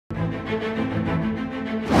Alrighty,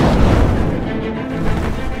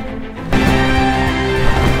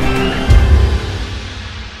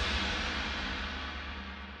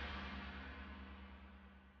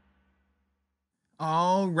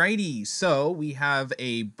 so we have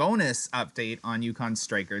a bonus update on Yukon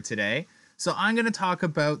Striker today. So I'm going to talk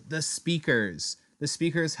about the speakers. The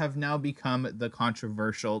speakers have now become the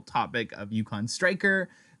controversial topic of Yukon Striker.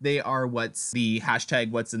 They are what's the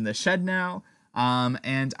hashtag what's in the shed now.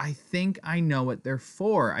 And I think I know what they're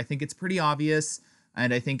for. I think it's pretty obvious.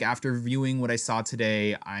 And I think after viewing what I saw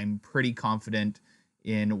today, I'm pretty confident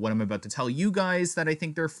in what I'm about to tell you guys that I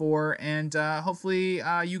think they're for. And hopefully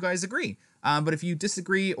you guys agree. But if you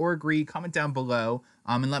disagree or agree, comment down below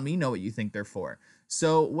and let me know what you think they're for.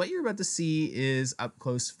 So what you're about to see is up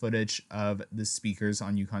close footage of the speakers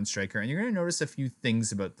on Yukon Striker, and you're going to notice a few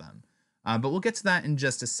things about them. But we'll get to that in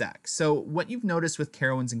just a sec. So what you've noticed with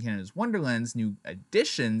Carowinds and Canada's Wonderland's new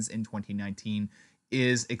additions in 2019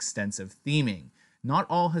 is extensive theming. Not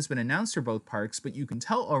all has been announced for both parks, but you can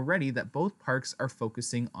tell already that both parks are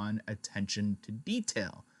focusing on attention to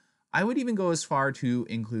detail. I would even go as far to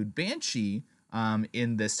include Banshee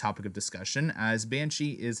in this topic of discussion, as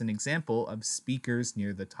Banshee is an example of speakers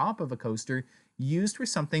near the top of a coaster used for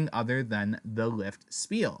something other than the lift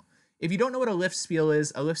spiel. If you don't know what a lift spiel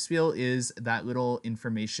is that little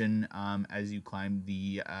information as you climb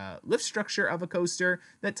the lift structure of a coaster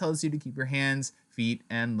that tells you to keep your hands, feet,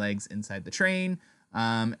 and legs inside the train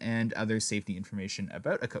and other safety information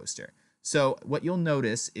about a coaster. So what you'll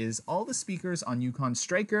notice is all the speakers on Yukon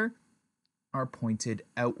Striker are pointed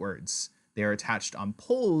outwards. They are attached on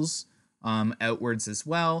poles outwards as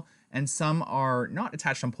well, and some are not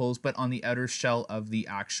attached on poles, but on the outer shell of the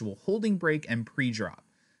actual holding brake and pre-drop.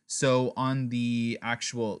 So on the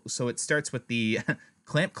actual, so it starts with the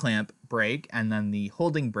clamp brake and then the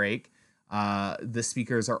holding brake. The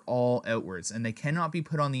speakers are all outwards, and they cannot be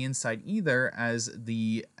put on the inside either, as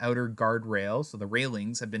the outer guardrail, so the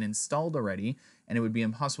railings, have been installed already, and it would be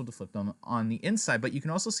impossible to flip them on the inside. But you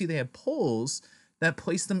can also see they have poles that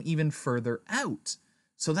place them even further out.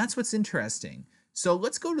 So that's what's interesting. So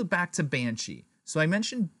let's go back to Banshee. So I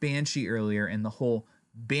mentioned Banshee earlier and the whole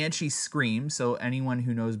Banshee Scream. So anyone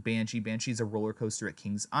who knows Banshee, Banshee is a roller coaster at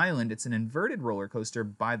Kings Island. It's an inverted roller coaster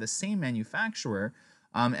by the same manufacturer.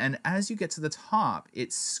 And as you get to the top,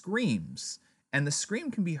 it screams, and the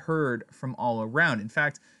scream can be heard from all around. In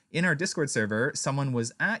fact, in our Discord server, someone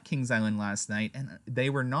was at Kings Island last night, and they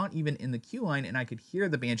were not even in the queue line, and I could hear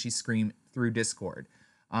the Banshee scream through Discord.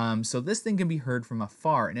 So this thing can be heard from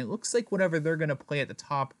afar, and it looks like whatever they're going to play at the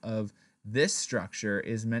top of this structure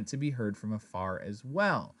is meant to be heard from afar as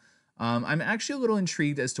well. I'm actually a little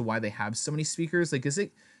intrigued as to why they have so many speakers. Like, is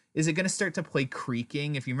it going to start to play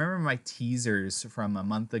creaking? If you remember my teasers from a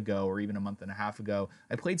month ago or even a month and a half ago,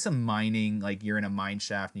 I played some mining, like you're in a mine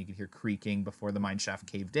shaft and you could hear creaking before the mine shaft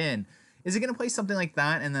caved in. Is it going to play something like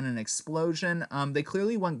that and then an explosion? They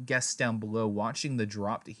clearly want guests down below watching the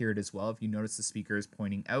drop to hear it as well. If you notice, the speaker is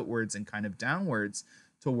pointing outwards and kind of downwards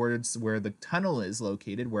towards where the tunnel is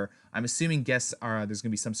located, where I'm assuming guests are, there's going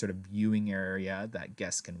to be some sort of viewing area that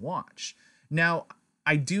guests can watch. Now,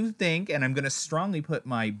 I do think, and I'm going to strongly put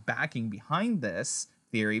my backing behind this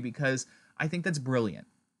theory, because I think that's brilliant.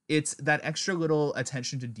 It's that extra little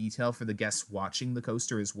attention to detail for the guests watching the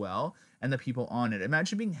coaster as well, and the people on it.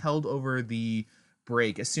 Imagine being held over the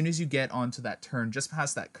brake as soon as you get onto that turn, just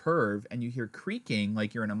past that curve, and you hear creaking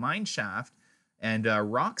like you're in a mine shaft and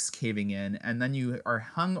rocks caving in, and then you are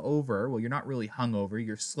hung over. Well, you're not really hung over.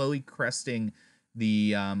 You're slowly cresting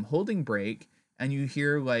the holding brake, and you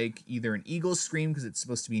hear like either an eagle scream because it's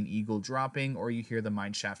supposed to be an eagle dropping, or you hear the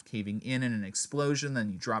mine shaft caving in and an explosion, then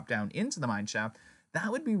you drop down into the mine shaft. That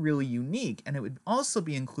would be really unique, and it would also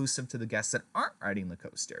be inclusive to the guests that aren't riding the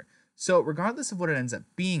coaster. So regardless of what it ends up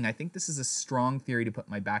being, I think this is a strong theory to put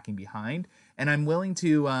my backing behind, and I'm willing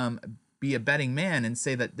to be a betting man and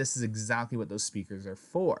say that this is exactly what those speakers are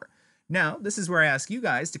for. Now, this is where I ask you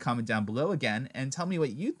guys to comment down below again and tell me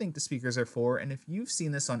what you think the speakers are for, and if you've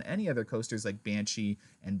seen this on any other coasters like Banshee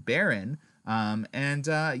and Baron.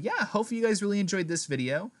 Yeah, hopefully you guys really enjoyed this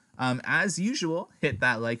video. As usual, hit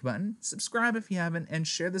that like button, subscribe if you haven't, and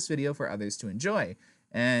share this video for others to enjoy.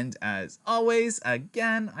 And as always,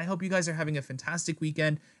 again, I hope you guys are having a fantastic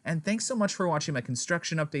weekend, and thanks so much for watching my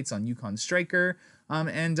construction updates on Yukon Striker.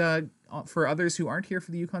 For others who aren't here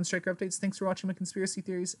for the Yukon Striker updates, thanks for watching my conspiracy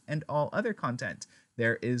theories and all other content.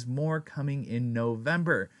 There is more coming in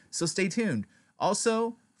November, so stay tuned.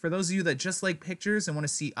 Also, for those of you that just like pictures and want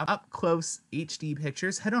to see up-close HD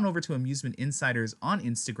pictures, head on over to Amusement Insiders on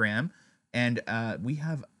Instagram, and we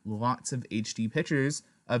have lots of HD pictures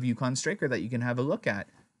of Yukon Striker that you can have a look at.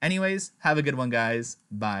 Anyways, have a good one, guys.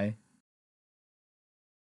 Bye.